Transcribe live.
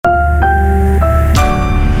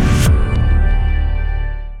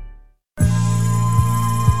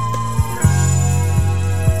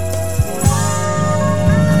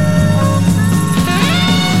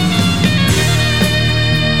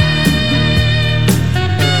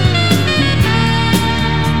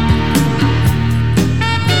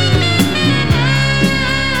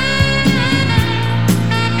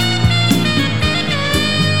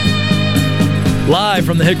Live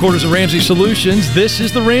from the headquarters of Ramsey Solutions, this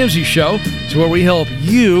is The Ramsey Show. It's where we help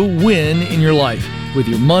you win in your life with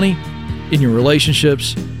your money, in your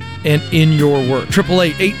relationships, and in your work.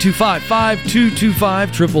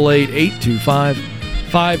 888-825-5225,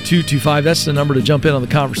 888-825-5225. That's the number to jump in on the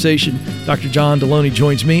conversation. Dr. John Deloney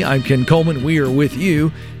joins me. I'm Ken Coleman. We are with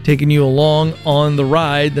you, taking you along on the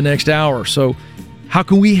ride the next hour. So how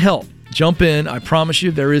can we help? Jump in. I promise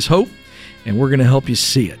you there is hope, and we're going to help you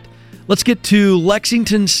see it. Let's get to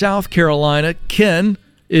Lexington, South Carolina. Ken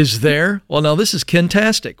is there. Well, now this is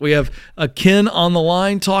Ken-tastic. We have a Ken on the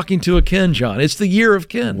line talking to a Ken, John. It's the year of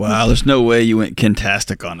Ken. Wow, there's no way you went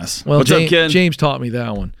Ken-tastic on us. Well, What's up, Ken? James taught me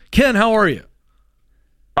that one. Ken, how are you?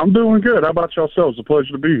 I'm doing good. How about yourselves? It's a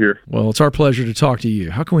pleasure to be here. Well, it's our pleasure to talk to you.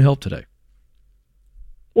 How can we help today?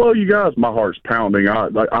 Well, you guys, my heart's pounding.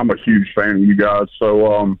 I'm a huge fan of you guys,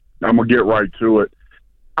 so I'm going to get right to it.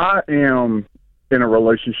 I am in a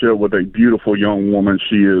relationship with a beautiful young woman.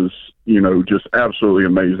 She is, just absolutely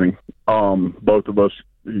amazing. Both of us,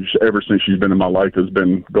 ever since she's been in my life, has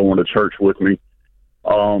been going to church with me.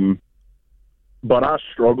 But I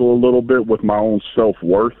struggle a little bit with my own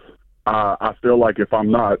self-worth. I feel like if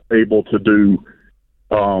I'm not able to do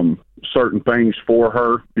certain things for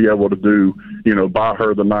her, be able to do, buy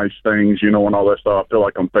her the nice things, and all that stuff, I feel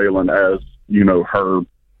like I'm failing as, her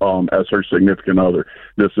as her significant other.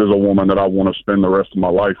 This is a woman that I want to spend the rest of my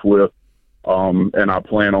life with, and I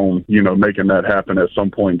plan on, making that happen at some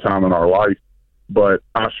point in time in our life. But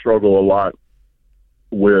I struggle a lot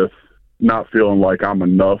with not feeling like I'm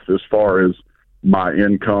enough as far as my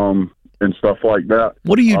income and stuff like that.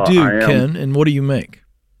 What do you do, Ken, and what do you make?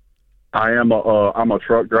 I'm a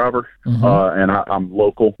truck driver, and I'm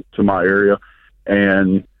local to my area,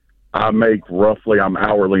 and I make roughly, I'm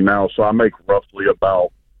hourly now, so I make roughly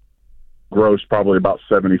about gross probably about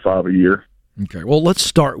 $75 a year. Okay, well, let's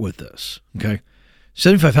start with this. Okay,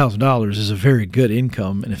 $75,000 is a very good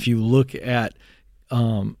income, and if you look at,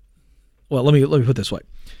 let me put it this way.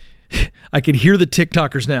 I can hear the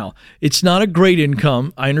TikTokers now. It's not a great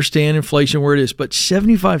income. I understand inflation where it is, but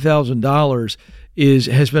 $75,000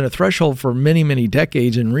 has been a threshold for many, many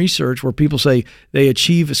decades in research where people say they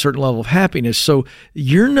achieve a certain level of happiness. So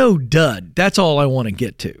you're no dud. That's all I want to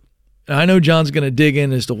get to. And I know John's going to dig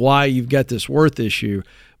in as to why you've got this worth issue,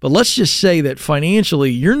 but let's just say that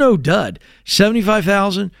financially you're no dud.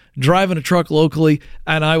 $75,000, driving a truck locally,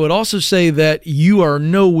 and I would also say that you are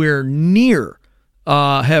nowhere near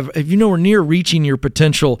nowhere near reaching your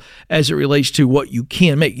potential as it relates to what you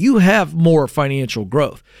can make. You have more financial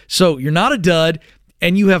growth. So you're not a dud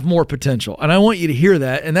and you have more potential. And I want you to hear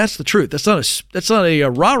that. And that's the truth. That's not a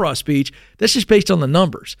rah-rah speech. That's just based on the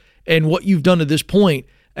numbers and what you've done to this point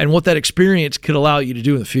and what that experience could allow you to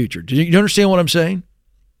do in the future. Do you understand what I'm saying?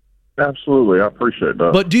 Absolutely. I appreciate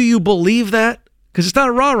that. But do you believe that? Because it's not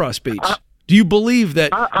a rah-rah speech. Do you believe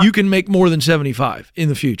that you can make more than 75 in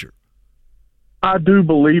the future? I do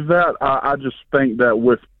believe that. I just think that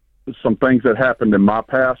with some things that happened in my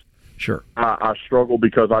past, sure, I struggle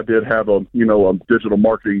because I did have a digital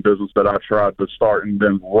marketing business that I tried to start, and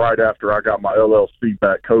then right after I got my LLC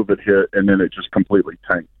back, COVID hit, and then it just completely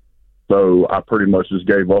tanked. So I pretty much just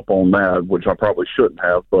gave up on that, which I probably shouldn't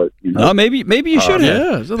have. But maybe you should have.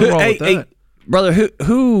 Yeah, there's nothing wrong with that. Hey, brother,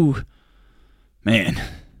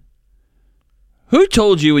 who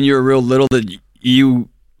told you when you were real little that you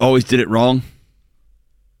always did it wrong?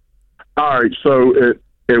 All right, so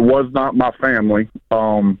it was not my family.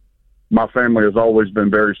 My family has always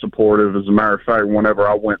been very supportive. As a matter of fact, whenever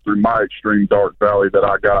I went through my extreme dark valley that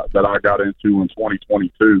I got into in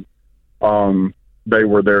 2022, they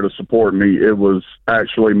were there to support me. It was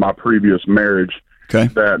actually my previous marriage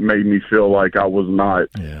that made me feel like I was not.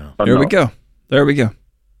 Yeah. Enough. There we go.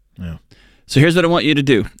 Yeah. So here's what I want you to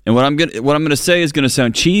do, and what I'm gonna say is gonna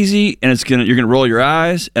sound cheesy, and you're gonna roll your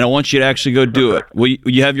eyes, and I want you to actually go do it. Will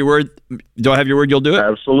you have your word? Do I have your word? You'll do it?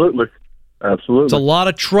 Absolutely. It's a lot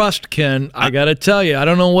of trust, Ken. I got to tell you, I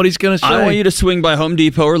don't know what he's going to say. I want you to swing by Home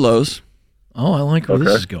Depot or Lowe's. Oh, I like where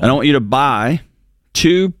this is going. I want you to buy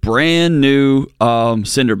 2 brand new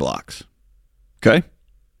cinder blocks. Okay.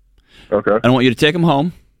 I want you to take them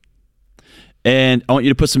home. And I want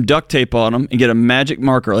you to put some duct tape on them and get a magic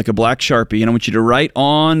marker, like a black Sharpie, and I want you to write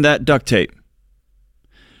on that duct tape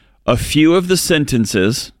a few of the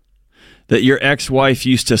sentences that your ex-wife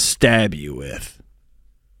used to stab you with.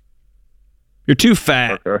 You're too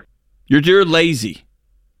fat. Okay. You're lazy.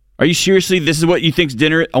 Are you seriously, this is what you think's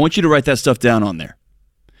dinner? I want you to write that stuff down on there.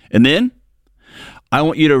 And then I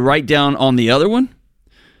want you to write down on the other one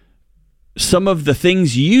some of the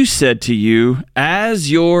things you said to you as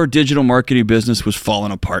your digital marketing business was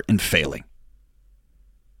falling apart and failing.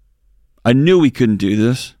 I knew we couldn't do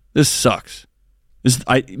this. This sucks.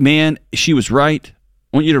 She was right.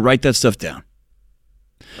 I want you to write that stuff down.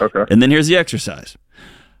 Okay. And then here's the exercise.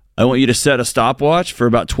 I want you to set a stopwatch for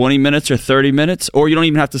about 20 minutes or 30 minutes, or you don't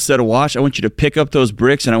even have to set a watch. I want you to pick up those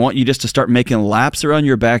bricks, and I want you just to start making laps around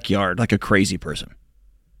your backyard like a crazy person.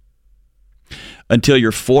 Until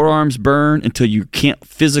your forearms burn, until you can't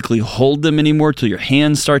physically hold them anymore, until your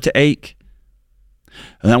hands start to ache.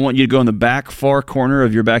 And I want you to go in the back far corner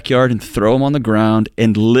of your backyard and throw them on the ground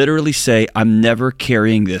and literally say, I'm never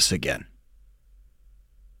carrying this again.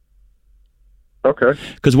 Okay.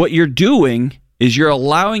 Because what you're doing is you're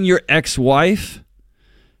allowing your ex-wife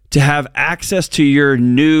to have access to your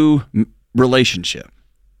new relationship.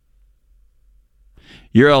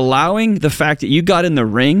 You're allowing the fact that you got in the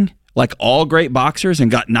ring like all great boxers and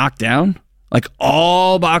got knocked down, like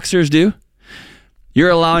all boxers do. You're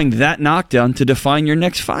allowing that knockdown to define your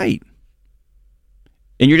next fight.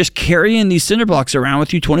 And you're just carrying these cinder blocks around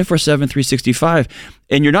with you 24/7, 365.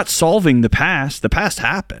 And you're not solving the past. The past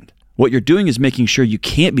happened. What you're doing is making sure you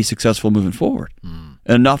can't be successful moving forward.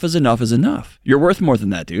 Enough is enough is enough. You're worth more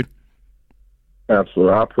than that, dude.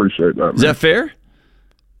 Absolutely. I appreciate that, man. Is that fair?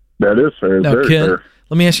 That is fair. Now, very Ken, fair.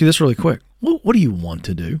 let me ask you this really quick. What do you want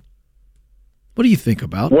to do? What do you think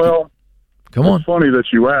about? Well, come on. It's funny that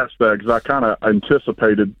you asked that because I kind of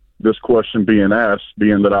anticipated this question being asked,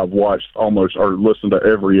 being that I've watched almost or listened to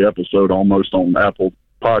every episode almost on Apple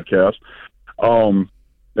Podcasts.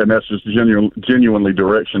 And that's just genuinely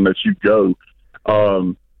direction that you go.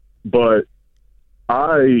 But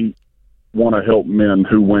I want to help men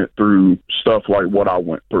who went through stuff like what I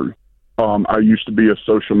went through. I used to be a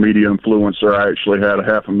social media influencer. I actually had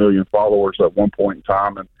 500,000 followers at one point in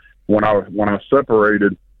time, and when I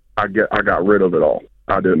separated, I got rid of it all.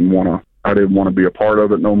 I didn't want to be a part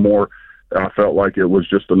of it no more. I felt like it was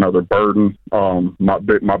just another burden.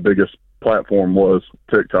 My biggest platform was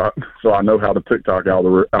TikTok, so I know how the TikTok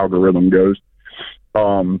algorithm goes.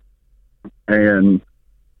 And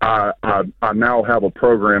I now have a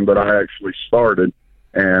program that I actually started,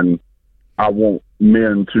 and I want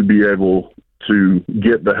men to be able to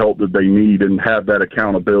get the help that they need and have that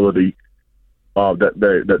accountability that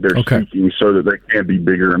they're seeking, so that they can be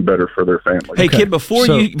bigger and better for their family. Hey, kid, before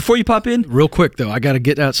you pop in, real quick though, I got to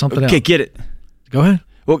get out something else. Okay, get it. Go ahead.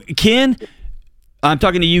 Well, Ken, I'm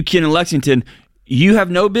talking to you, Ken, in Lexington. You have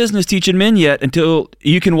no business teaching men yet until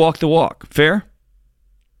you can walk the walk. Fair?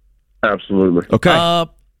 Absolutely. Okay.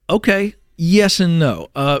 Okay. Yes and no.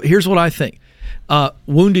 Here's what I think.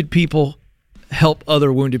 Wounded people help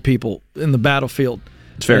other wounded people in the battlefield.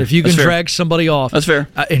 That's fair. And if you can drag somebody off. That's fair.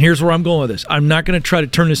 And here's where I'm going with this. I'm not going to try to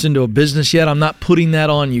turn this into a business yet. I'm not putting that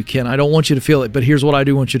on you, Ken. I don't want you to feel it, but here's what I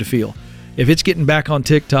do want you to feel. If it's getting back on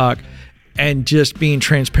TikTok and just being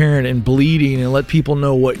transparent and bleeding and let people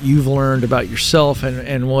know what you've learned about yourself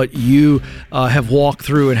and what you have walked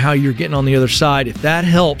through and how you're getting on the other side, if that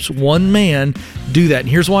helps one man, do that. And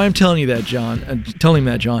here's why I'm telling you that, John.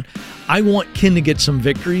 I want Ken to get some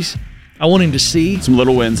victories. I want him to see some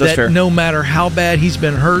little wins. That's fair. No matter how bad he's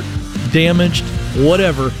been hurt, damaged,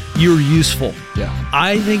 whatever, you're useful. Yeah.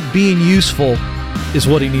 I think being useful is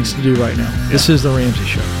what he needs to do right now. Yeah. This is The Ramsey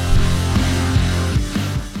Show.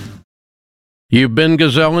 You've been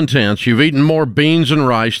gazelle intense. You've eaten more beans and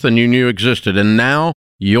rice than you knew existed, and now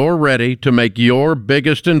you're ready to make your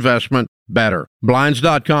biggest investment better.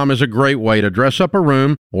 Blinds.com is a great way to dress up a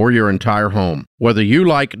room or your entire home. Whether you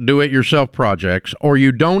like do-it-yourself projects or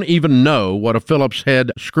you don't even know what a Phillips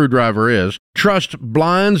head screwdriver is, trust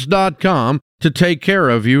Blinds.com to take care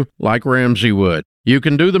of you like Ramsey would. You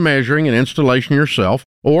can do the measuring and installation yourself,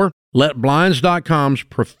 or let Blinds.com's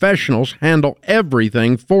professionals handle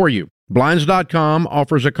everything for you. Blinds.com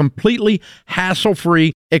offers a completely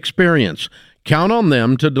hassle-free experience. Count on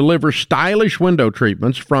them to deliver stylish window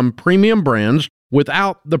treatments from premium brands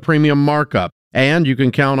without the premium markup. And you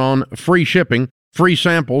can count on free shipping, free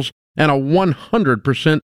samples, and a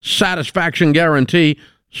 100% satisfaction guarantee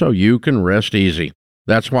so you can rest easy.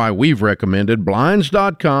 That's why we've recommended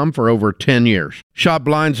Blinds.com for over 10 years. Shop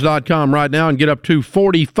Blinds.com right now and get up to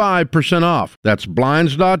 45% off. That's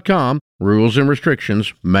Blinds.com. Rules and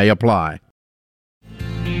restrictions may apply.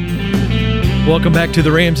 Welcome back to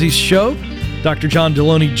The Ramsey Show. Dr. John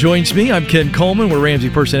Deloney joins me. I'm Ken Coleman. We're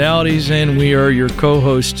Ramsey Personalities, and we are your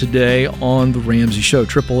co-hosts today on The Ramsey Show.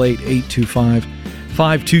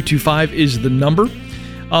 888-825-5225 is the number.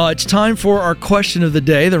 It's time for our question of the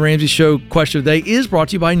day. The Ramsey Show question of the day is brought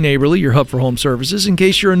to you by Neighborly, your hub for home services. In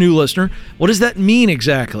case you're a new listener, what does that mean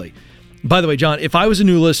exactly? By the way, John, if I was a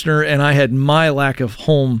new listener and I had my lack of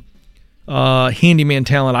home handyman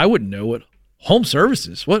talent, I wouldn't know what Home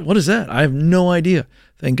services? What is that? I have no idea.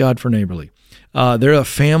 Thank God for Neighborly. They're a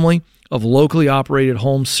family of locally operated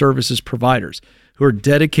home services providers who are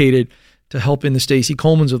dedicated to helping the Stacey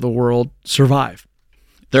Colemans of the world survive.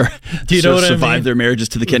 Do you know what survive I mean? Their marriages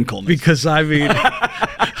to the Ken Colemans. Because, I mean,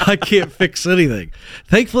 I can't fix anything.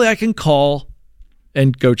 Thankfully, I can call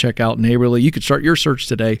and go check out Neighborly. You can start your search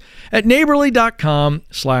today at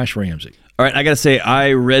neighborly.com/Ramsey. All right, I got to say,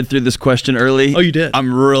 I read through this question early. Oh, you did?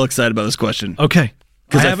 I'm real excited about this question. Okay.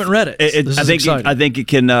 I haven't read it. This is exciting. I think it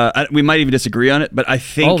can, we might even disagree on it, but I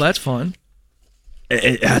think... Oh, that's fun.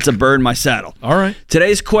 That's a bird in my saddle. All right.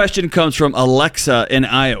 Today's question comes from Alexa in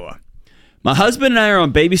Iowa. My husband and I are on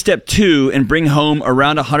baby step 2 and bring home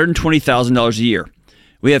around $120,000 a year.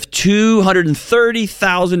 We have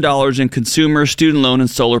 $230,000 in consumer, student loan, and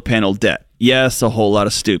solar panel debt. Yes, a whole lot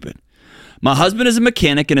of stupid. My husband is a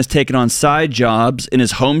mechanic and has taken on side jobs in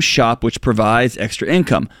his home shop, which provides extra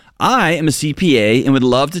income. I am a CPA and would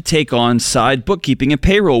love to take on side bookkeeping and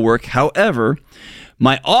payroll work. However,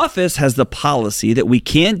 my office has the policy that we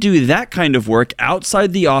can't do that kind of work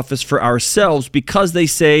outside the office for ourselves because they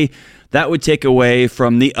say that would take away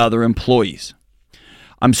from the other employees.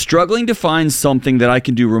 I'm struggling to find something that I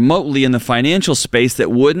can do remotely in the financial space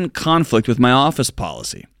that wouldn't conflict with my office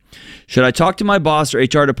policy. Should I talk to my boss or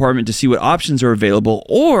HR department to see what options are available?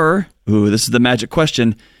 Or, this is the magic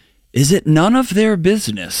question, is it none of their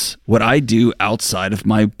business what I do outside of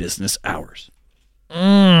my business hours?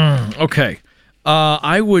 Okay.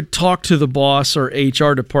 I would talk to the boss or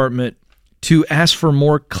HR department to ask for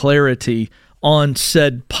more clarity on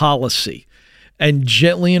said policy and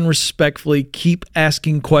gently and respectfully keep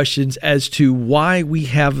asking questions as to why we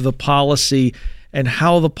have the policy and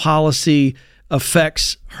how the policy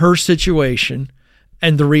affects her situation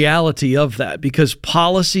and the reality of that. Because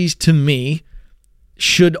policies, to me,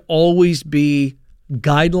 should always be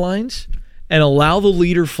guidelines and allow the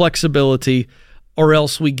leader flexibility, or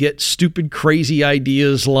else we get stupid, crazy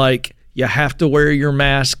ideas like you have to wear your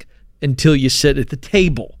mask until you sit at the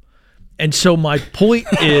table. And so my point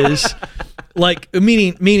is, like,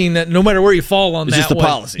 meaning that no matter where you fall on it's that just the one,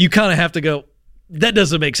 policy. You kind of have to go, that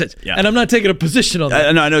doesn't make sense. Yeah. And I'm not taking a position on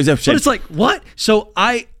that. No, I know exactly. But it's like, what? So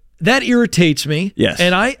that irritates me. Yes.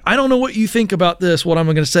 And I don't know what you think about this, what I'm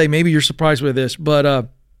going to say. Maybe you're surprised with this, but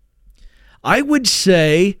I would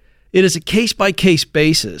say it is a case-by-case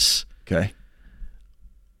basis. Okay.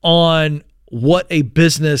 On what a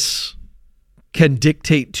business can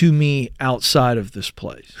dictate to me outside of this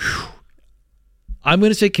place. I'm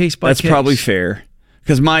going to say case by case. That's probably fair,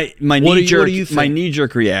 because my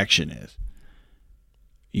knee-jerk reaction is,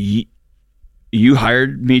 you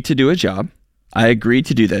hired me to do a job. I agreed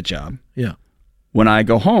to do that job. Yeah. When I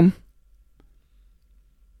go home,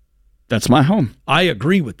 that's my home. I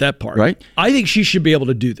agree with that part. Right? I think she should be able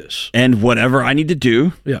to do this. And whatever I need to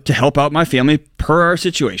do to help out my family per our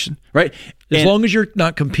situation, right? As long as you're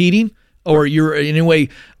not competing or you're in any way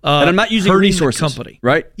and I'm not using resources, the company.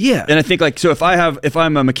 Right? Yeah. And I think, like, so if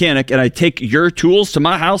I'm a mechanic and I take your tools to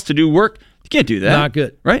my house to do work, you can't do that. Not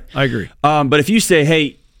good. Right? I agree. But if you say,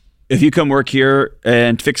 hey, if you come work here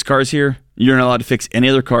and fix cars here, you're not allowed to fix any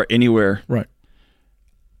other car anywhere. Right.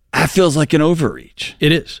 That feels like an overreach.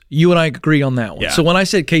 It is. You and I agree on that one. Yeah. So when I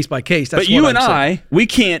said case by case, that's what I'm saying. But you and we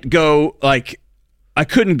can't go, like, I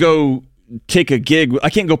couldn't go take a gig. I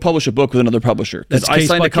can't go publish a book with another publisher because I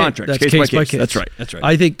signed a contract. That's case by case. That's right. That's right.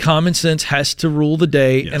 I think common sense has to rule the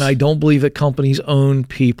day, and I don't believe that companies own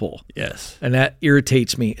people. Yes. And that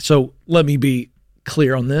irritates me. So let me be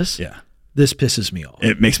clear on this. Yeah. This pisses me off.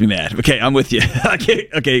 It makes me mad. Okay, I'm with you.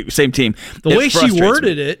 Okay, same team. The way she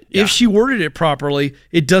worded it, if she worded it properly,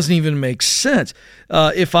 it doesn't even make sense.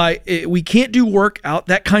 We can't do work out,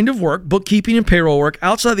 that kind of work, bookkeeping and payroll work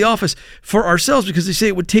outside the office for ourselves because they say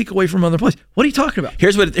it would take away from other places. What are you talking about?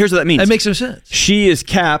 Here's what that means. That makes no sense. She is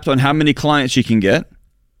capped on how many clients she can get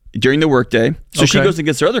during the workday. So she goes and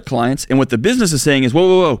gets her other clients, and what the business is saying is,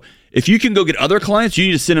 whoa. If you can go get other clients, you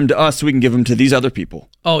need to send them to us so we can give them to these other people.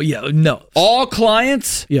 Oh, yeah. No. All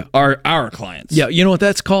clients are our clients. Yeah. You know what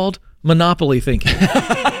that's called? Monopoly thinking.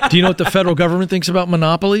 Do you know what the federal government thinks about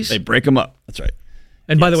monopolies? They break them up. That's right.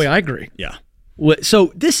 And by the way, I agree. Yeah.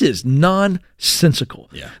 So this is nonsensical.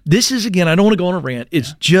 Yeah. This is, again, I don't want to go on a rant.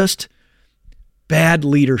 It's just bad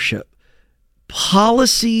leadership.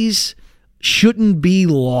 Policies shouldn't be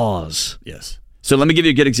laws. Yes. So let me give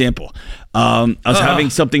you a good example. I was having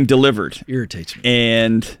something delivered. Irritates me.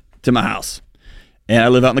 And to my house. And I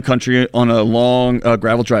live out in the country on a long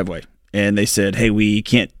gravel driveway. And they said, hey, we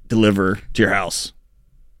can't deliver to your house.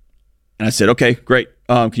 And I said, okay, great.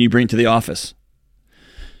 Can you bring it to the office?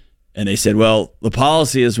 And they said, well, the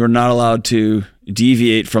policy is we're not allowed to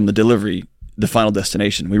deviate from the delivery the final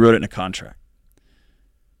destination. We wrote it in a contract.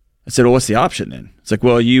 I said, well, what's the option then? It's like,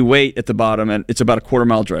 well, you wait at the bottom, and it's about a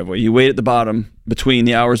 1/4-mile driveway. You wait at the bottom between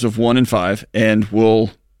the hours of 1 and 5, and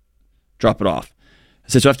we'll drop it off. I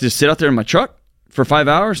said, so I have to just sit out there in my truck for 5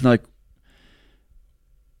 hours? And like,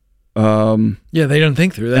 yeah, they didn't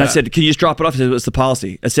think through that. And I said, can you just drop it off? He said, what's the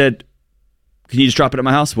policy? I said, can you just drop it at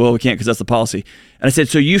my house? Well, we can't because that's the policy. And I said,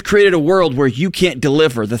 so you've created a world where you can't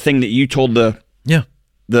deliver the thing that you told the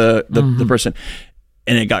person.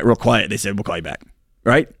 And it got real quiet. They said, we'll call you back.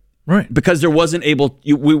 Right? Right. Because there wasn't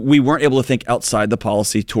we weren't able to think outside the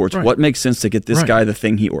policy towards what makes sense to get this guy the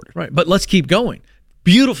thing he ordered. Right. But let's keep going.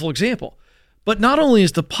 Beautiful example. But not only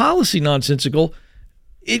is the policy nonsensical,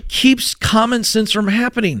 it keeps common sense from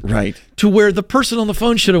happening. Right. To where the person on the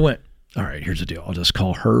phone should have went, all right, here's the deal. I'll just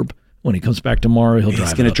call Herb. When he comes back tomorrow, he'll drive it.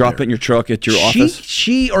 He's going to drop it in your truck at your office.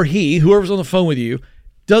 She or he, whoever's on the phone with you,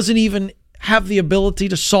 doesn't even have the ability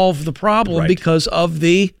to solve the problem because of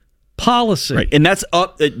the policy. Right. And that's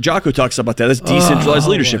up. Jocko talks about that. That's decentralized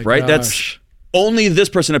leadership, right? Gosh. That's only this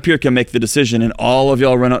person up here can make the decision, and all of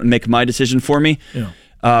y'all run out and make my decision for me,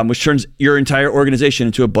 which turns your entire organization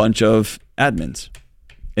into a bunch of admins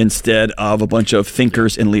instead of a bunch of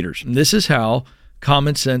thinkers and leaders. And this is how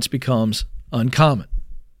common sense becomes uncommon.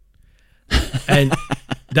 And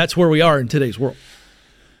that's where we are in today's world,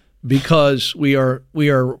 because we are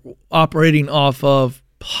operating off of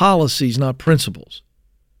policies, not principles.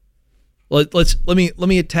 Let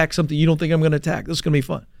me attack something you don't think I'm going to attack. This is going to be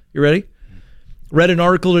fun. You ready? Read an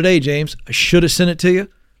article today, James. I should have sent it to you,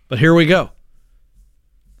 but here we go.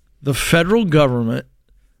 The federal government,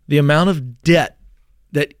 the amount of debt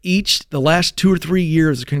that the last 2 or 3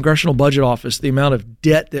 years, the Congressional Budget Office, the amount of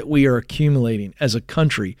debt that we are accumulating as a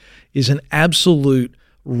country is an absolute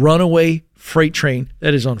runaway freight train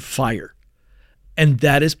that is on fire. And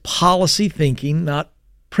that is policy thinking, not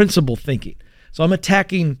principle thinking. So I'm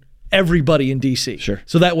attacking everybody in D.C. Sure.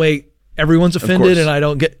 So that way everyone's offended and I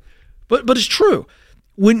don't get... But it's true.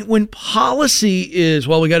 When policy is,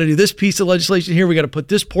 well, we got to do this piece of legislation here, we got to put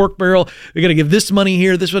this pork barrel, we got to give this money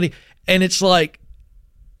here, this money, and it's like,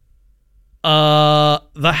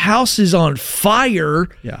 the house is on fire.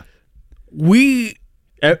 Yeah. We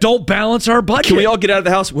don't balance our budget. Can we all get out of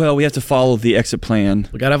the house? Well, we have to follow the exit plan.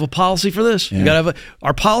 We got to have a policy for this. We got to have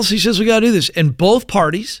our policy says we got to do this. And both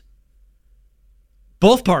parties,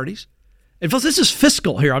 and plus this is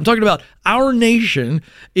fiscal here. I'm talking about our nation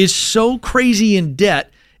is so crazy in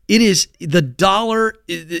debt. It is, the dollar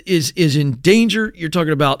is in danger. You're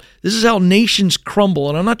talking about, this is how nations crumble.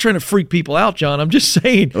 And I'm not trying to freak people out, John. I'm just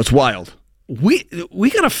saying. It's wild. We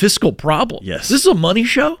got a fiscal problem. Yes. This is a money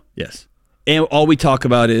show? Yes. And all we talk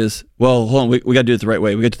about is, well, hold on, we got to do it the right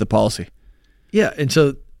way. We get to the policy. Yeah. And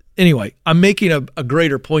so, anyway, I'm making a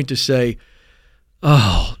greater point to say,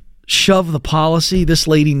 shove the policy. This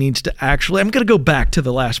lady needs to actually, I'm going to go back to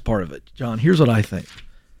the last part of it. John, here's what I think.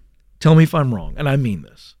 Tell me if I'm wrong. And I mean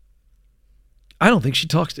this. I don't think she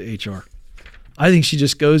talks to HR. I think she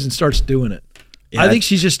just goes and starts doing it. Yeah. I think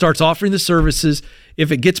she just starts offering the services.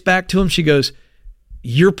 If it gets back to him, she goes,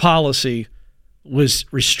 your policy was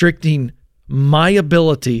restricting my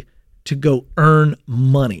ability to go earn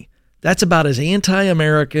money. That's about as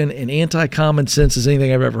anti-American and anti-common sense as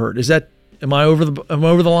anything I've ever heard. Am I over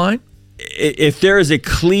the line? If there is a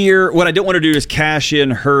clear, what I don't want to do is cash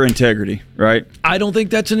in her integrity, right? I don't think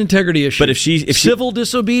that's an integrity issue. But if civil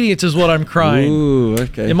disobedience is what I'm crying. Ooh,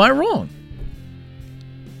 okay. Am I wrong?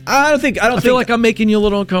 I feel like I'm making you a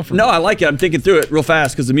little uncomfortable. No, I like it. I'm thinking through it real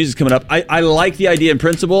fast because the music's coming up. I like the idea in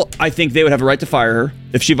principle. I think they would have a right to fire her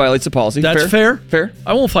if she violates the policy. That's fair. Fair.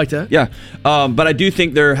 I won't fight that. Yeah. But I do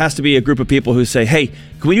think there has to be a group of people who say, hey,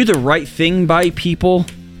 can we do the right thing by people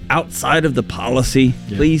outside of the policy,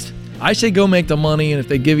 please? I say go make the money, and if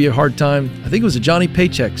they give you a hard time, I think it was a Johnny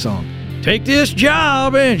Paycheck song. Take this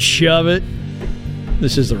job and shove it.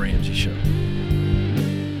 This is The Ramsey Show.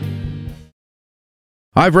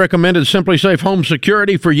 I've recommended Simply Safe Home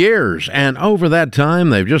Security for years, and over that time,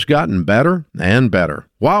 they've just gotten better and better,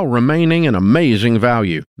 while remaining an amazing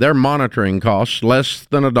value. Their monitoring costs less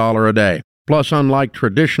than $1 a day. Plus, unlike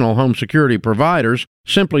traditional home security providers,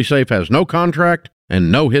 Simply Safe has no contract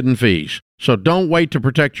and no hidden fees. So don't wait to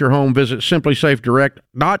protect your home. Visit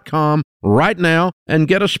simplysafedirect.com right now and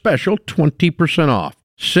get a special 20% off.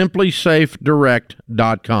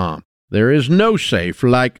 simplysafedirect.com. There is no safe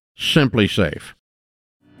like Simply Safe.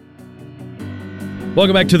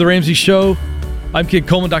 Welcome back to The Ramsey Show. I'm Kid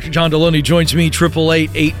Coleman. Dr. John Deloney joins me.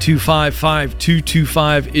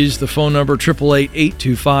 888-825-5225 is the phone number.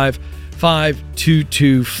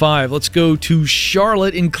 888-825-5225. Let's go to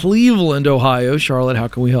Charlotte in Cleveland, Ohio. Charlotte, how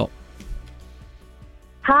can we help?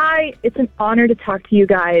 Hi, it's an honor to talk to you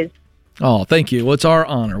guys. Oh, thank you. Well, it's our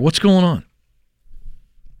honor. What's going on?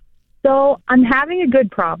 So I'm having a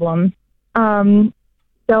good problem.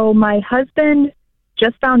 So my husband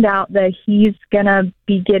just found out that he's going to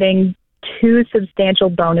be getting 2 substantial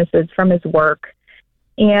bonuses from his work.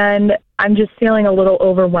 And I'm just feeling a little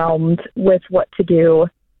overwhelmed with what to do.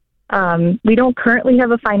 We don't currently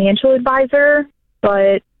have a financial advisor,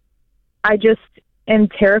 but I just am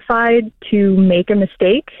terrified to make a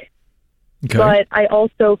mistake. Okay. But I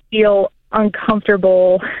also feel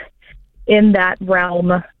uncomfortable in that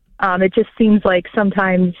realm. It just seems like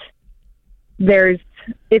sometimes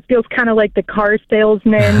it feels kind of like the car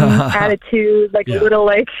salesman attitude, like a little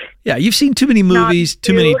like. Yeah, you've seen too many movies,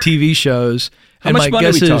 too many TV shows. How much money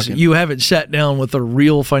are we talking? You haven't sat down with a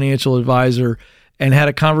real financial advisor and had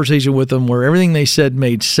a conversation with them where everything they said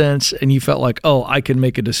made sense and you felt like, oh, I can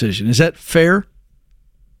make a decision. Is that fair?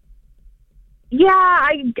 Yeah,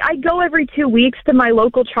 I go every 2 weeks to my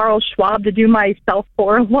local Charles Schwab to do my self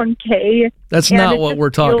 401k. That's not what we're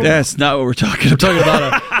talking. That's not what we're talking about. We're talking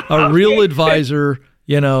about a real advisor.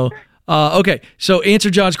 Okay. So answer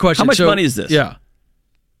John's question. How much money is this? Yeah.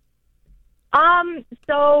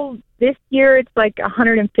 So this year it's like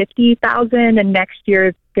 $150,000, and next year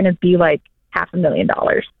it's going to be like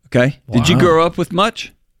 $500,000. Okay. Wow. Did you grow up with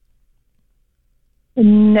much?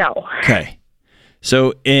 No. Okay.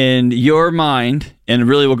 So in your mind, and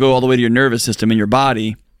really we'll go all the way to your nervous system in your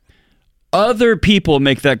body, other people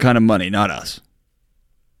make that kind of money, not us.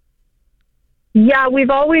 Yeah, we've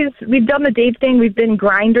done the Dave thing. We've been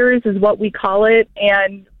grinders is what we call it.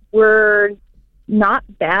 And we're not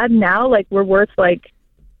bad now. Like we're worth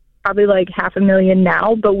probably like $500,000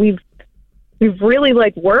 now, but we've really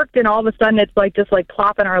worked, and all of a sudden it's just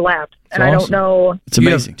plop in our laps. And awesome. I don't know. It's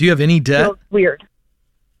amazing. Do you have any debt? It's weird.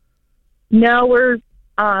 No, we're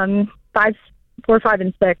 4, 5,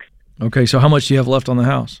 and 6. Okay, so how much do you have left on the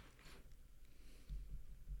house?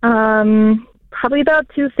 Probably about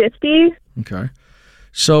 $250. Okay,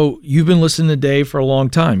 so you've been listening to Dave for a long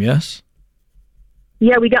time, yes?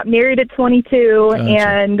 Yeah, we got married at 22, gotcha.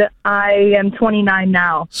 And I am 29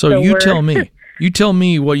 now. So you tell me. You tell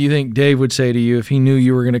me what you think Dave would say to you if he knew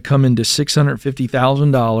you were going to come into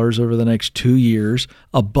 $650,000 over the next 2 years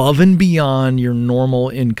above and beyond your normal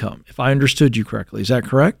income, if I understood you correctly. Is that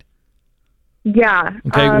correct? Yeah.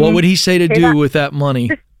 Okay, what would he say to do with that money?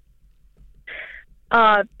 Pay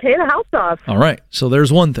the house off. All right, so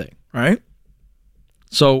there's one thing, right?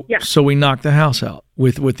 So we knock the house out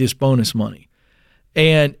with this bonus money.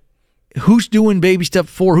 And who's doing baby step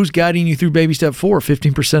 4? Who's guiding you through baby step 4,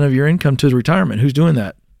 15% of your income to retirement? Who's doing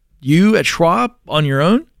that? You at Schwab on your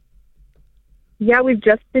own? Yeah, we've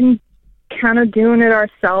just been kind of doing it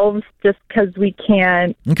ourselves just because we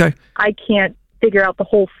can't. Okay. I can't figure out the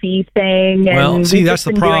whole fee thing. And well, see, that's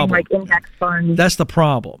the problem. Doing, index funds. That's the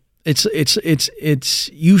problem. It's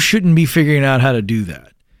you shouldn't be figuring out how to do that.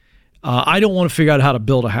 I don't want to figure out how to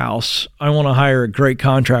build a house. I want to hire a great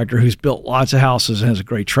contractor who's built lots of houses and has a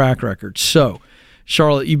great track record. So,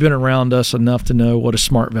 Charlotte, you've been around us enough to know what a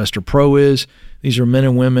SmartVestor Pro is. These are men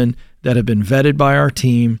and women that have been vetted by our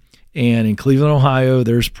team. And in Cleveland, Ohio,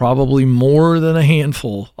 there's probably more than a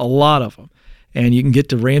handful, a lot of them. And you can get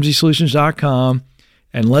to RamseySolutions.com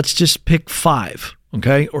and let's just pick 5,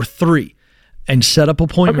 okay, or 3, and set up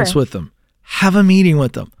appointments with them. Have a meeting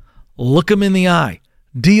with them. Look them in the eye.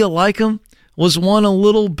 Do you like them? Was one a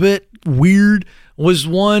little bit weird? Was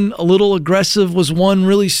one a little aggressive? Was one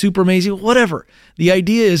really super amazing? Whatever. The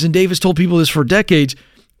idea is, and Dave has told people this for decades,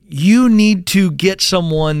 you need to get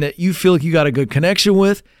someone that you feel like you got a good connection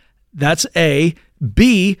with. That's A.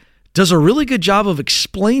 B, does a really good job of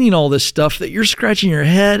explaining all this stuff that you're scratching your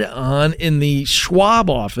head on in the Schwab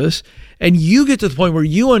office, and you get to the point where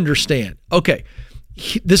you understand, okay,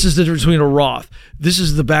 this is the difference between a Roth. This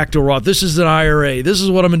is the backdoor Roth. This is an IRA. This is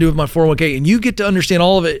what I'm going to do with my 401k. And you get to understand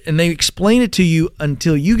all of it, and they explain it to you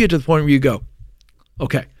until you get to the point where you go,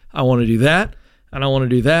 okay, I want to do that, and I want to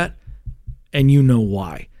do that, and you know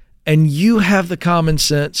why. And you have the common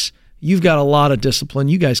sense. You've got a lot of discipline.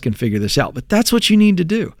 You guys can figure this out. But that's what you need to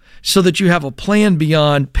do so that you have a plan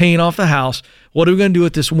beyond paying off the house. What are we going to do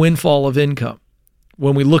with this windfall of income?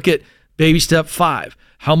 When we look at baby step 5,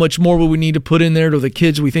 how much more will we need to put in there to the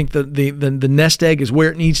kids? We think that the nest egg is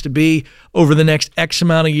where it needs to be over the next X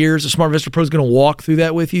amount of years. The SmartVestor Pro is going to walk through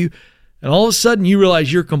that with you. And all of a sudden you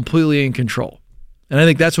realize you're completely in control. And I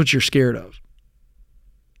think that's what you're scared of.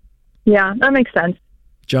 Yeah, that makes sense.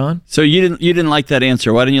 John? So you didn't like that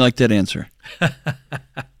answer. Why didn't you like that answer? I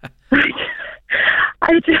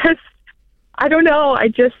don't know.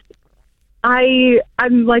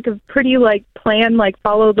 I'm like a pretty plan,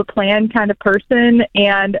 follow the plan kind of person,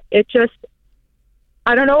 and it just,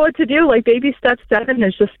 I don't know what to do. Baby step 7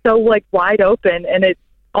 is just so wide open, and it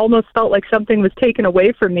almost felt like something was taken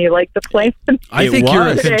away from me, the plan. I think you're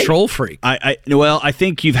a control freak. I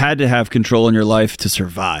think you've had to have control in your life to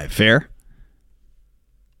survive. Fair?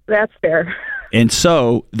 That's fair. And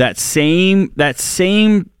so that same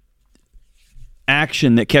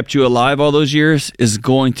action that kept you alive all those years is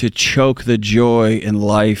going to choke the joy and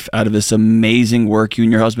life out of this amazing work you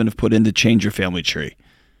and your husband have put in to change your family tree.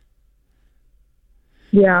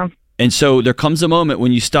 Yeah. And so there comes a moment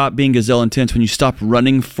when you stop being gazelle intense, when you stop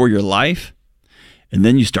running for your life, and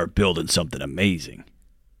then you start building something amazing.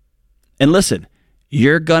 And listen,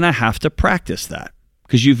 you're going to have to practice that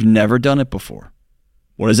because you've never done it before.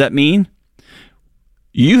 What does that mean?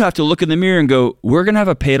 You have to look in the mirror and go, we're going to have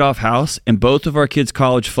a paid off house and both of our kids'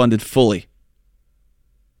 college funded fully.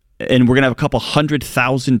 And we're going to have a couple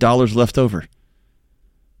 $100,000 left over.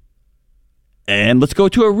 And let's go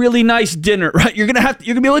to a really nice dinner, right? You're going to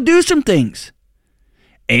be able to do some things.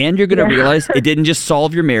 And you're going to realize it didn't just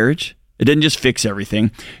solve your marriage. It didn't just fix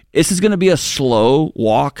everything. This is going to be a slow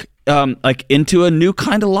walk into a new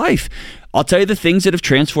kind of life. I'll tell you the things that have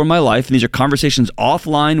transformed my life, and these are conversations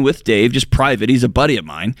offline with Dave, just private. He's a buddy of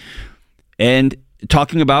mine. And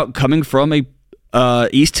talking about coming from a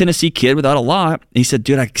East Tennessee kid without a lot, he said,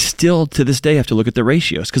 dude, I still to this day have to look at the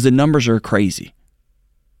ratios because the numbers are crazy.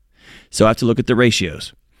 So I have to look at the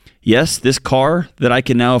ratios. Yes, this car that I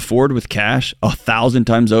can now afford with cash 1,000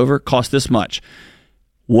 times over costs this much.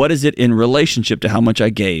 What is it in relationship to how much I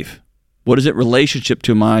gave? What is it relationship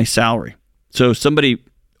to my salary? So somebody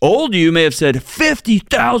old you may have said,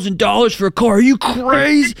 $50,000 for a car. Are you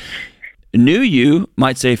crazy? New you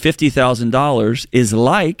might say $50,000 is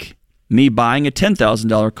like me buying a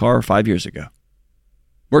 $10,000 car 5 years ago.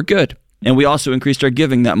 We're good. And we also increased our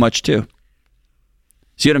giving that much too.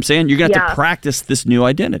 See what I'm saying? You're going to have to practice this new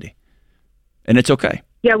identity. And it's okay.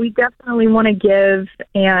 Yeah, we definitely want to give.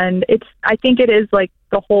 And I think it is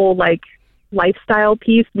the whole lifestyle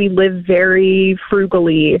piece. We live very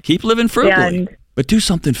frugally. Keep living frugally. But do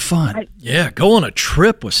something fun. Go on a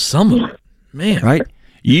trip with someone. Man. Right?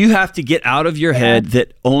 You have to get out of your head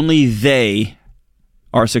that only they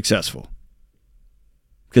are successful.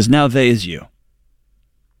 Because now they is you.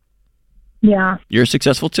 Yeah. You're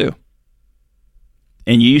successful too.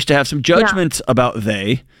 And you used to have some judgments about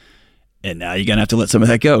they, and now you're going to have to let some of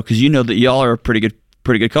that go because you know that y'all are a pretty good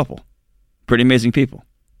couple. Pretty amazing people.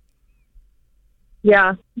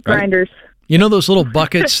 Yeah. Grinders. Right? You know those little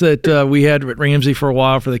buckets that we had at Ramsey for a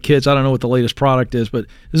while for the kids? I don't know what the latest product is, but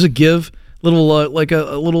this is a give little, like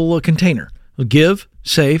a little container. Give,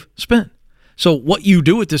 save, spend. So what you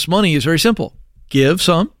do with this money is very simple. Give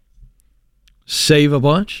some, save a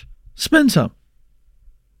bunch, spend some.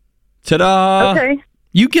 Ta-da! Okay.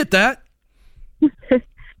 You get that.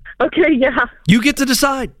 Okay, yeah. You get to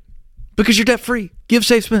decide because you're debt-free. Give,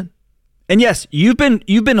 save, spend. And yes, you've been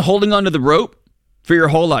holding onto the rope for your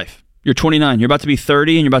whole life. You're 29. You're about to be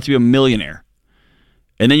 30, and you're about to be a millionaire.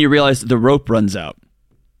 And then you realize that the rope runs out.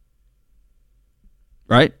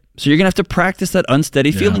 Right? So you're going to have to practice that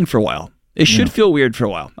unsteady feeling for a while. It should feel weird for a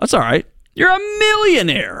while. That's all right. You're a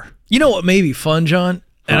millionaire. You know what may be fun, John?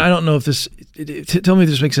 And I don't know if this, tell me if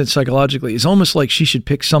this makes sense psychologically. It's almost like she should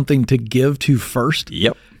pick something to give to first.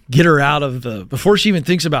 Yep. Get her out of before she even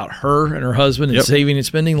thinks about her and her husband and saving and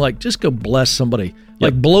spending, just go bless somebody.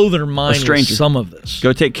 Blow their mind with some of this.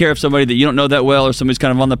 Go take care of somebody that you don't know that well or somebody's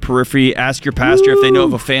kind of on the periphery. Ask your pastor if they know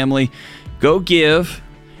of a family. Go give.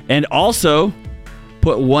 And also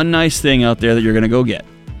put one nice thing out there that you're going to go get.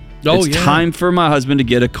 It's time for my husband to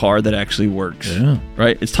get a car that actually works. Yeah.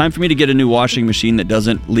 Right? It's time for me to get a new washing machine that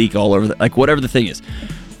doesn't leak all over, whatever the thing is.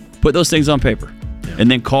 Put those things on paper. Yeah.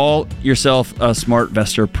 And then call yourself a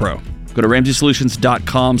SmartVestor Pro. Go to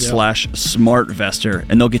RamseySolutions.com/SmartVestor,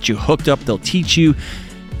 and they'll get you hooked up, they'll teach you,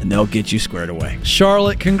 and they'll get you squared away.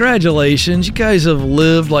 Charlotte, congratulations. You guys have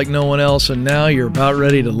lived like no one else, and now you're about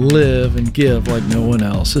ready to live and give like no one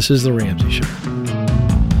else. This is The Ramsey Show.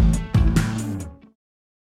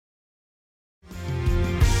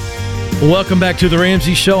 Welcome back to The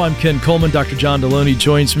Ramsey Show. I'm Ken Coleman. Dr. John Deloney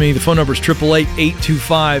joins me. The phone number is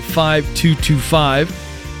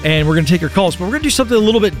 888-825-5225. And we're going to take your calls, but we're going to do something a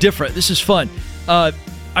little bit different. This is fun. I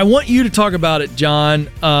want you to talk about it, John.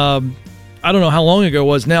 I don't know how long ago it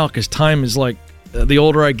was now because time is the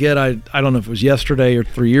older I get, I don't know if it was yesterday or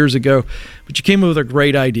 3 years ago, but you came up with a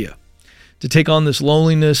great idea. to take on this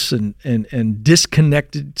loneliness and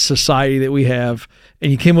disconnected society that we have.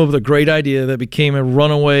 And you came up with a great idea that became a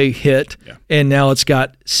runaway hit, and now it's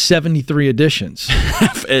got 73 editions.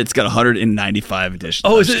 It's got 195 editions.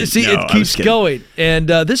 Oh, it keeps going. And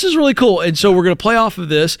this is really cool. And so we're going to play off of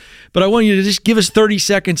this, but I want you to just give us 30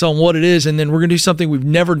 seconds on what it is, and then we're going to do something we've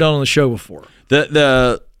never done on the show before.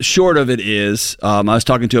 The short of it is, I was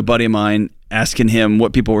talking to a buddy of mine, asking him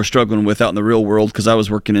what people were struggling with out in the real world, because I was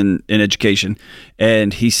working in education,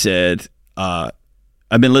 and he said,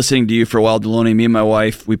 I've been listening to you for a while, Deloney. Me and my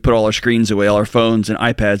wife, we put all our screens away, all our phones and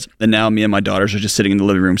iPads, and now me and my daughters are just sitting in the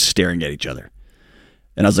living room staring at each other.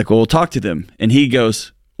 And I was like, well, we'll talk to them. And he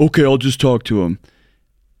goes, okay, I'll just talk to them.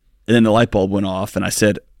 And then the light bulb went off, and I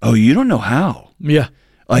said, oh, you don't know how. Yeah.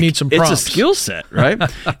 I need some prompts. It's a skill set, right?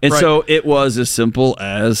 And so it was as simple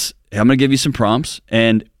as, hey, I'm going to give you some prompts,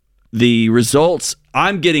 and the results,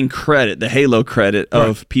 I'm getting credit, the halo credit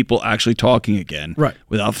of people actually talking again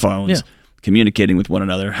without phones, communicating with one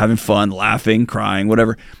another, having fun, laughing, crying,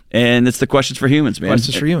 whatever. And it's the Questions for Humans, man.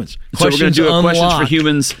 Questions for Humans. So we're going to do a Questions for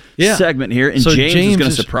Humans segment here, and so James is going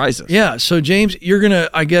to surprise us. Yeah, so James, you're going to,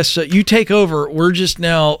 I guess, you take over. We're just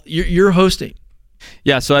now, you're hosting.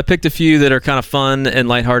 Yeah, so I picked a few that are kind of fun and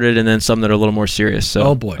lighthearted, and then some that are a little more serious. So,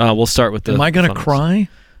 oh boy, we'll start with the. Am I going to cry?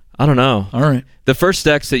 I don't know. All right. The first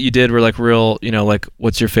decks that you did were like real, like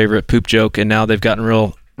what's your favorite poop joke, and now they've gotten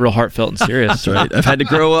real heartfelt and serious. That's right. I've had to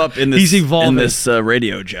grow up in this,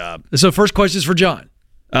 radio job. So first question is for John.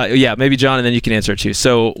 Yeah, maybe John, and then you can answer it too.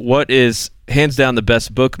 So what is hands down the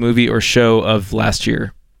best book, movie, or show of last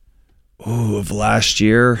year? Ooh, of last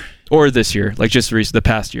year? Or this year, like just the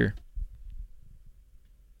past year.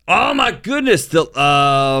 Oh my goodness.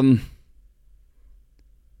 I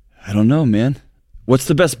don't know, man. What's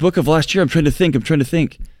the best book of last year? I'm trying to think.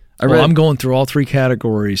 I'm going through all three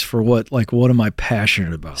categories for what am I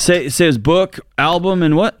passionate about? Say it's book, album,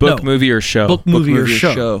 and what? Book, movie, or show. Book, movie, or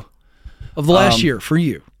show. Of the last year for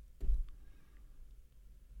you.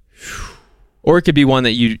 Or it could be one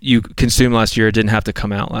that you consumed last year. It didn't have to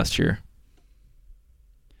come out last year.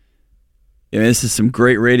 Yeah, this is some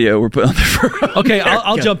great radio we're putting on there. Okay,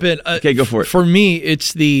 I'll jump in. Okay, go for it. For me,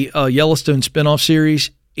 it's the Yellowstone spinoff series,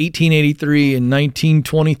 1883 and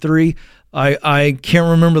 1923. I can't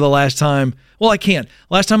remember the last time. Well, I can.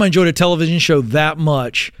 Last time I enjoyed a television show that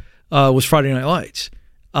much was Friday Night Lights.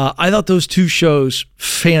 I thought those two shows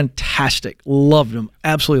fantastic. Loved them.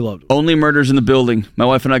 Absolutely loved them. Only Murders in the Building. My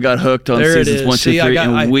wife and I got hooked on seasons 1, 2, 3,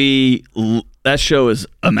 and that show is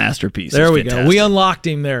a masterpiece. There we go. We unlocked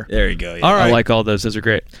him there. There you go. Yeah. All right. I like all those. Those are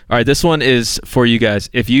great. All right, this one is for you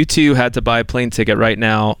guys. If you two had to buy a plane ticket right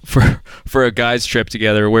now for a guys' trip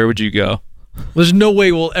together, where would you go? There's no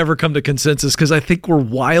way we'll ever come to consensus because I think we're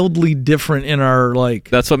wildly different in our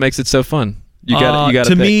That's what makes it so fun. You got to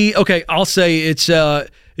pick. Me, okay, I'll say it's a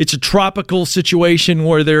tropical situation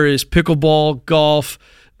where there is pickleball, golf,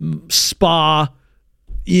 spa,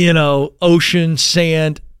 ocean,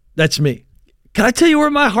 sand. That's me. Can I tell you where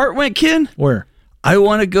my heart went, Ken? Where? I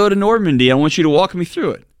want to go to Normandy. I want you to walk me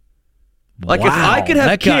through it. Like, if I could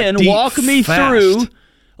have Ken walk me through,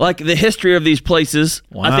 like, the history of these places,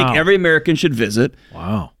 I think every American should visit.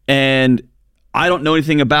 Wow. And I don't know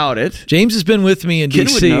anything about it. James has been with me in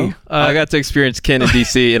D.C. I got to experience Ken in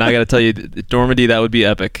D.C., and I got to tell you, Normandy, that would be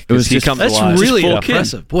epic. That's really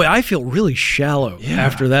impressive. Boy, I feel really shallow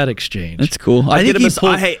after that exchange. That's cool. I'd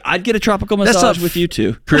get a tropical massage with you,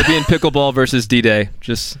 too. Caribbean pickleball versus D-Day.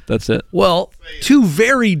 That's it. Well, two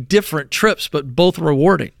very different trips, but both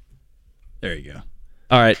rewarding. There you go.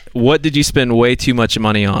 All right. What did you spend way too much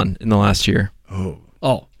money on in the last year?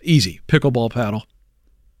 Oh, easy. Pickleball paddle.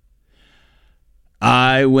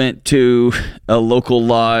 I went to a local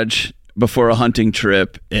lodge before a hunting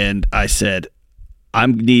trip, and I said, I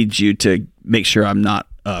need you to make sure I'm not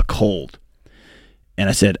cold. And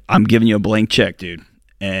I said, I'm giving you a blank check, dude.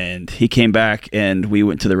 And he came back, and we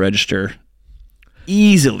went to the register.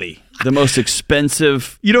 Easily the most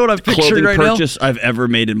expensive clothing purchase I've ever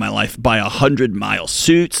made in my life by 100 miles.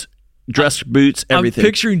 Suits, dress boots, everything. I'm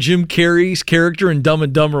picturing Jim Carrey's character in Dumb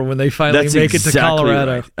and Dumber when they finally make it to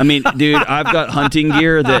Colorado. Right. I mean, dude, I've got hunting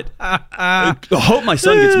gear that I hope my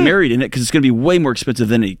son gets married in it because it's going to be way more expensive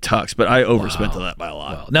than any tux, but I overspent that by a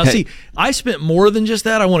lot. Wow. Now, see, I spent more than just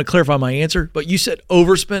that. I want to clarify my answer, but you said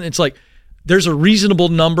overspent. It's like there's a reasonable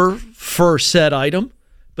number for said item,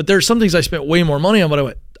 but there's some things I spent way more money on,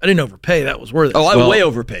 but I didn't overpay. That was worth it. Oh, I way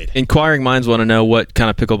overpaid. Inquiring minds want to know what kind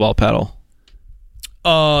of pickleball paddle.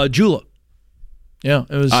 Julep. Yeah,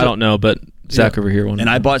 it was. I don't know, but Zach over here and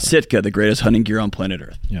I bought Sitka, the greatest hunting gear on planet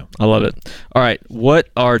Earth. Yeah, I love it. All right, what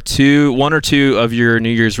are one or two of your New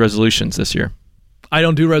Year's resolutions this year? I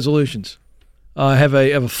don't do resolutions. I have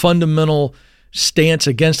a fundamental stance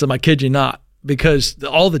against them. I kid you not, because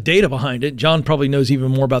all the data behind it, John probably knows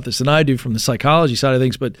even more about this than I do from the psychology side of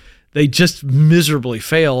things, but they just miserably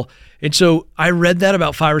fail. And so I read that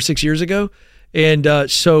about 5 or 6 years ago. And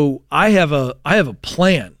so I have a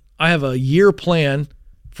plan. I have a year plan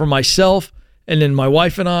for myself and then my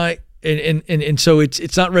wife and I. And so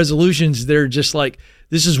it's not resolutions. They're just like,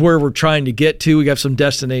 this is where we're trying to get to. We got some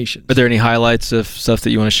destinations. Are there any highlights of stuff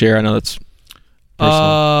that you want to share? I know that's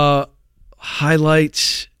personal.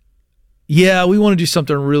 Highlights. Yeah, we want to do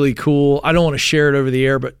something really cool. I don't want to share it over the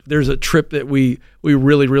air, but there's a trip that we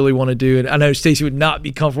really, really want to do. And I know Stacy would not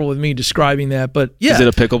be comfortable with me describing that, but yeah. Is it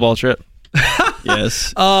a pickleball trip?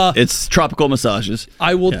 Yes. It's tropical massages.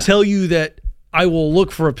 I will tell you that I will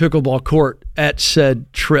look for a pickleball court at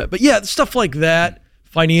said trip. But yeah, stuff like that,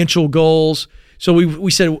 financial goals. So we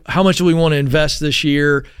said, how much do we want to invest this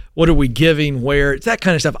year? What are we giving? Where? It's that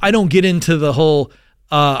kind of stuff. I don't get into the whole,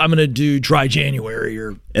 I'm going to do dry January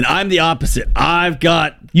And I'm the opposite. I've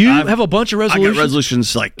have a bunch of resolutions? I got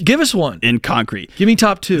resolutions give us one. In concrete. Give me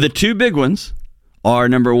top 2. The 2 big ones are,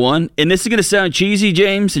 number 1, and this is going to sound cheesy,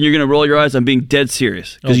 James, and you're going to roll your eyes. I'm being dead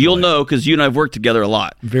serious because you'll know, because you and I have worked together a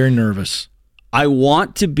lot. Very nervous. I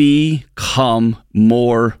want to become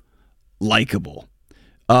more likable.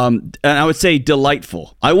 And I would say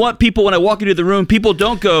delightful. I want people, when I walk into the room, people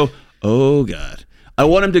don't go, oh, God. I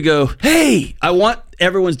want them to go, hey. I want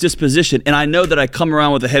everyone's disposition. And I know that I come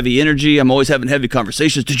around with a heavy energy. I'm always having heavy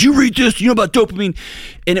conversations. Did you read this? You know about dopamine?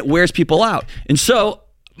 And it wears people out. And so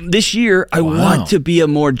this year, I want to be a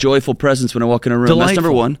more joyful presence when I walk in a room. Delightful. That's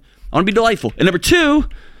number 1. I want to be delightful. And number 2,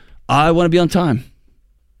 I want to be on time.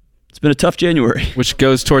 It's been a tough January. Which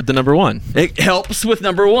goes toward the number 1. It helps with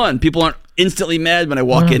number 1. People aren't instantly mad when I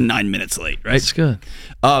walk in 9 minutes late, right? That's good.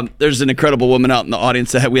 There's an incredible woman out in the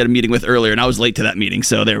audience that we had a meeting with earlier, and I was late to that meeting,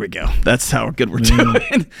 so there we go. That's how good we're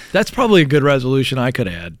doing. That's probably a good resolution I could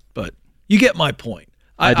add, but you get my point.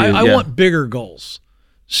 I want bigger goals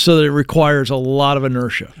so that it requires a lot of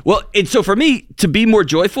inertia. Well, and so for me, to be more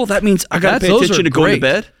joyful, that means I got to pay attention to going to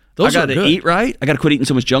bed. I got to eat right. I got to quit eating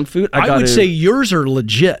so much junk food. I would say yours are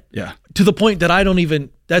legit. Yeah. To the point that I don't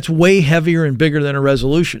even, that's way heavier and bigger than a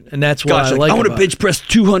resolution. And that's what I like. I want to bench press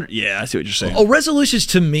 200. Yeah, I see what you're saying. Oh, resolutions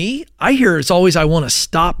to me, I hear it's always, I want to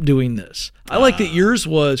stop doing this. I like that yours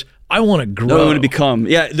was, I want to grow. No, I want to become.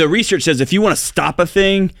 Yeah, the research says if you want to stop a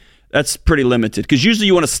thing, that's pretty limited. Because usually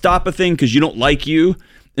you want to stop a thing because you don't like you.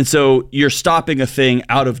 And so you're stopping a thing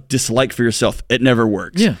out of dislike for yourself. It never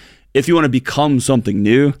works. Yeah. If you want to become something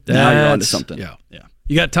new, now you're onto something. Yeah.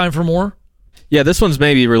 You got time for more? Yeah, this one's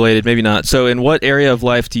maybe related, maybe not. So in what area of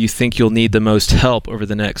life do you think you'll need the most help over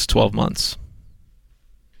the next 12 months?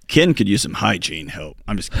 Ken could use some hygiene help.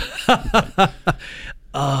 I'm just kidding.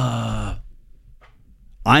 I'm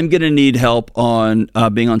going to need help on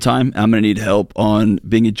being on time. I'm going to need help on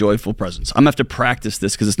being a joyful presence. I'm going to have to practice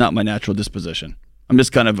this because it's not my natural disposition. I'm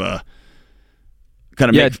just kind of do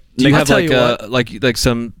you have like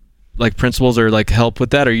some like principles or like help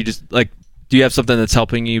with that, or you just like, do you have something that's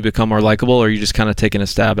helping you become more likable, or are you just kind of taking a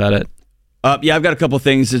stab at it? Yeah, I've got a couple of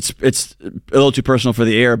things. It's a little too personal for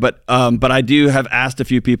the air, but I do have asked a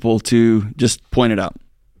few people to just point it out.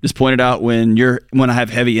 Just point it out when I have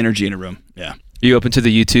heavy energy in a room. Yeah. Are you open to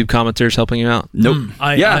the YouTube commenters helping you out? Nope.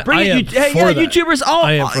 YouTubers.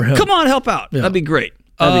 Come on, help out. Yeah. That'd be great.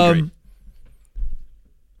 That'd be great.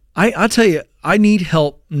 I'll tell you, I need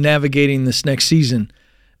help navigating this next season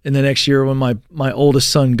in the next year when my oldest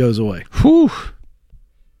son goes away. Whew.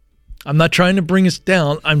 I'm not trying to bring us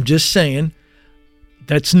down. I'm just saying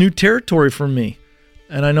that's new territory for me.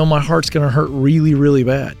 And I know my heart's going to hurt really, really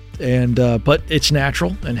bad. And but it's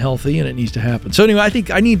natural and healthy, and it needs to happen. So anyway, I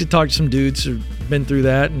think I need to talk to some dudes who've been through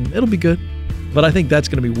that, and it'll be good. But I think that's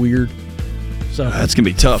going to be weird. So that's going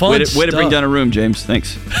to be tough. Way to bring down a room, James.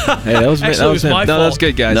 Thanks. Hey, that was my fault. That was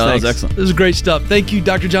good, guys. No, thanks. That was excellent. This is great stuff. Thank you,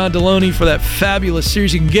 Dr. John Deloney, for that fabulous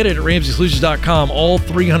series. You can get it at RamseySolutions.com, all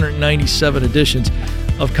 397 editions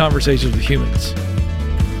of Conversations with Humans.